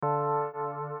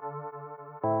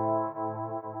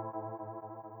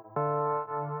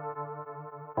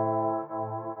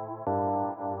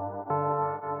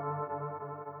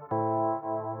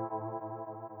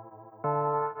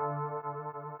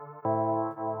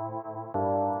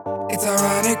it's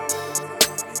ironic.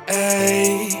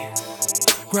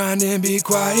 Ayy, grind and be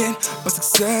quiet, but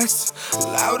success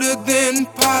louder than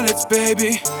pilots,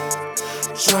 baby.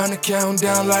 Trying to count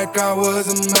down like I was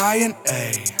a Mayan,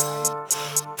 ayy.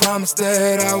 Promise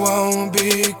that I won't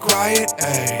be quiet,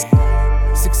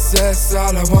 ayy. Success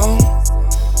all I want,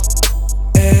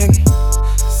 and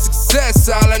success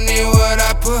all I need, what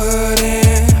I put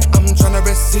in. I'm tryna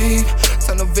receive,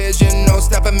 tunnel vision, no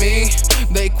stopping me.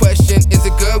 They question, is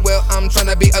it good? Well, I'm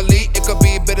tryna be elite. It could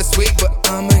be bittersweet, but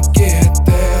I'ma get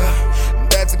there.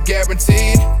 That's a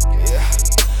guaranteed. Yeah,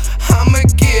 I'ma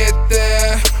get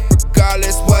there.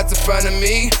 Regardless what's in front of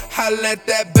me, I let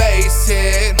that bass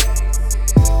hit.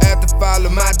 Have to follow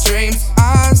my dreams,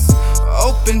 eyes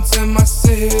open to my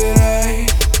city.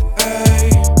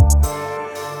 Ay.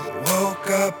 Woke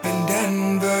up in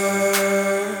Denver.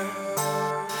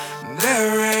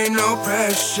 There ain't no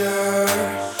pressure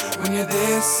when you're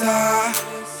this high,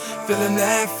 feeling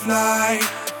that flight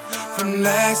from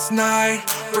last night.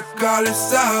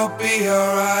 Regardless, I'll be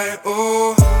alright.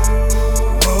 Oh,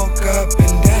 woke up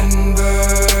in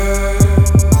Denver.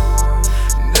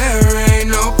 There ain't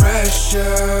no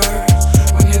pressure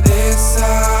when you're this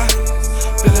high,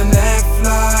 feeling that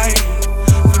flight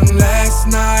from last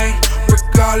night.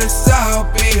 Regardless, I'll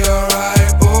be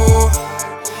alright. Oh,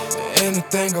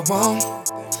 anything I want,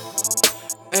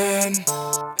 and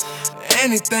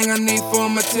anything I need for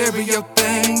material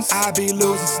things. I be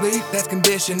losing sleep, that's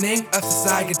conditioning of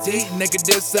society.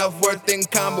 Negative self-worth in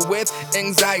combo with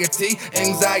anxiety.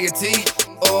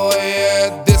 Oh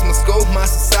yeah, this my school, my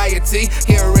society.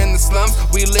 Here in the slums,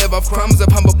 we live off crumbs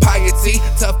of humble piety.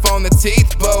 Tough on the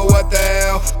teeth, but what the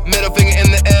hell? Middle finger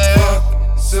in the air. Fuck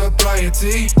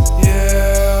sobriety,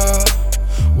 yeah.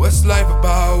 What's life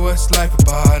about? What's life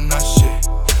about? Not shit.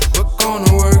 But going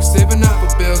to work, saving up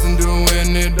for bills and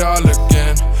doing it all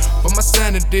again. But my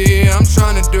sanity, I'm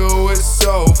trying to do it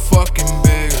so fucking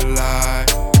big, like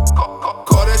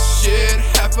quarter shit,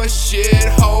 half a shit,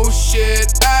 whole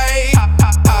shit, ayy.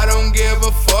 I don't give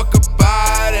a fuck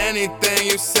about anything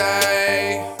you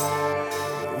say.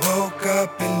 Woke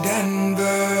up in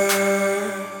Denver.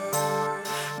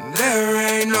 There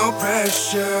ain't no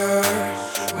pressure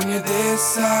when you're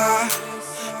this high,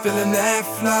 feeling that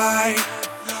flight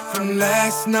from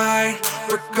last night.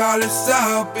 Regardless,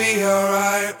 I'll be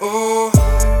alright. Oh,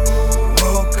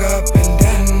 woke up in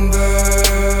Denver.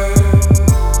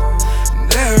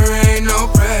 There ain't no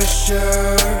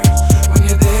pressure when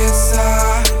you're this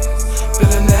high,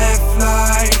 feeling that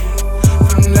flight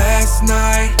from last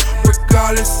night.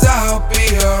 Regardless, I'll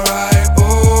be alright.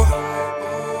 Oh,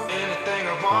 anything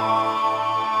I want,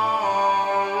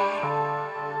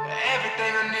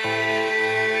 everything I need.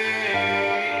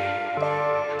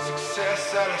 Success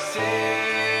all I see,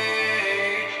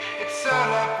 it's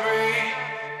all I breathe,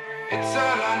 it's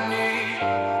all I need.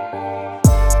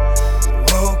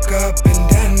 Woke up in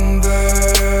Denver.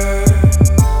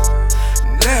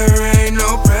 There ain't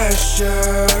no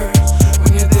pressure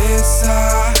when you're this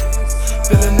high,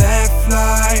 feeling that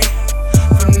flight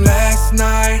from last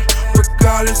night.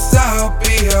 Regardless, I'll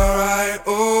be alright.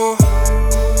 Oh,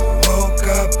 woke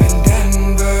up in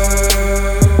Denver.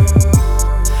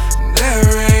 There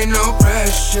ain't no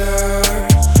pressure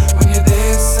when you're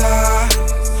this high,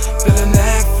 feeling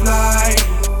that flight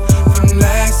from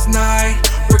last night.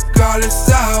 Regardless,